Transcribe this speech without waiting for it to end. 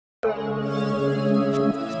NHj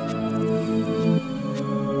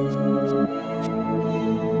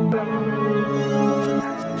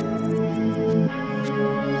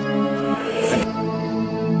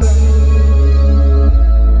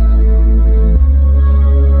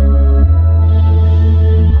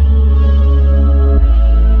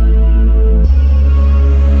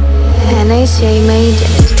made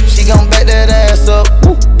it. She gon' back that ass up,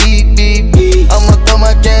 woo, beep, beep, beep. I'ma throw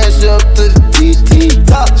my cash up to the TT.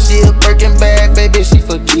 Top, she a Birkin bag, baby, she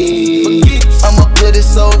forget. I'ma put it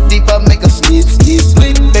so deep, I make her sleep, sleep,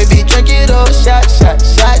 sleep. Baby, drink it up, shot, shot,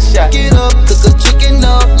 shot, shot. Get up, cook a chicken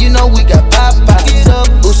up, you know we got pop, pop. Get up,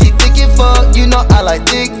 ooh, she thick it fuck, you know I like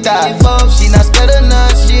thick thighs. She not scared of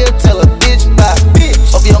none, she'll tell a bitch bye.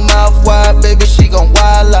 Bitch, open your mouth wide, baby, she gon'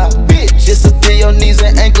 wild out. Bitch, just up to your knees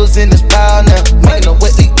and ankles in this pile now. Make no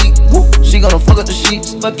wet leak, leak, woo. She gonna fuck up the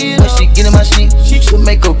sheets. Fuck it when she get in my sheet, she'll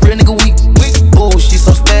make a real nigga weak. Ooh, she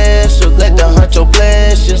so special, let the hunt your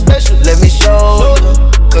pleasure. Let me show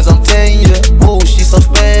you, cause I'm telling you. Ooh, she so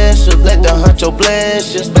special, let the hunt your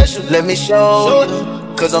pleasure. Let me show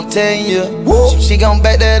you, cause I'm telling you. She gon'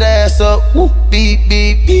 back that ass up, woo, beep,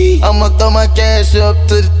 beep, beep. I'ma throw my cash up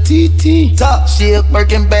to the TT. Top, she a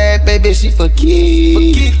Birkin bag, baby, she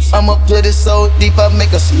forget. I'ma put it so deep, I make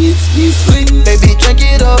her sleep, sleep, sleep. Baby, drink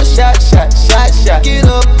it up, shot, shot, shot, shot. Get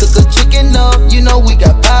up, cook a chicken up, you know we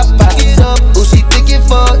got pop, pop. Get up, ooh, she thick it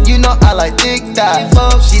fuck, you know I like thick thighs.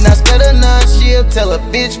 She not scared of none, she'll tell a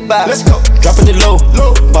bitch bye. Let's go. Dropping it low,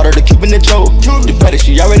 bought her to keeping it choke. The petty,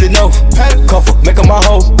 she already know. Comfort, make her my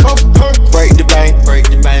hoe. Break the bank,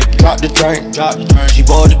 drop the train. She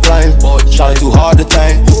board the plane, shot it too hard to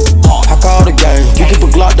tame. I call the game, you keep a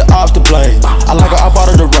Glock to off the plane. I like her up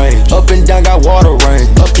out of the rain, up and down got water rain.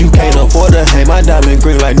 You can't afford to hang my diamond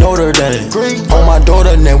green like Notre Dame. On my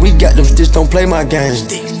daughter now, we got them sticks, don't play my game.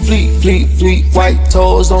 Fleet, fleet, fleet, white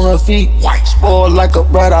toes on her feet. Spoiled like a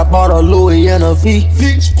bride, I bought her Louis and a V.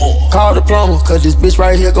 Call the plumber, cause this bitch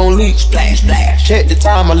right here gon' leak. Splash, splash. Check the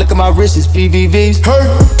time, I look at my wrist, it's PVVs.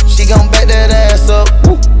 She gon' back that ass up,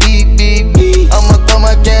 woo, beep, beep, beep. I'ma throw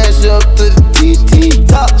my cash up to the TT.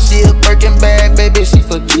 Top, she a Birkin bag, baby, she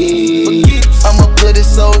forget. I'ma put it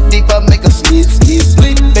so deep, I make her sleep, sleep,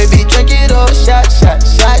 sleep. Baby, drink it up, shot, shot,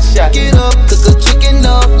 shot, shot. Get up, cook a chicken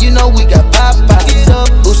up, you know we got pop, pop. Get up,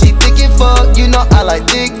 ooh, she thick it fuck, you know I like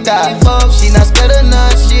thick thighs. She not scared of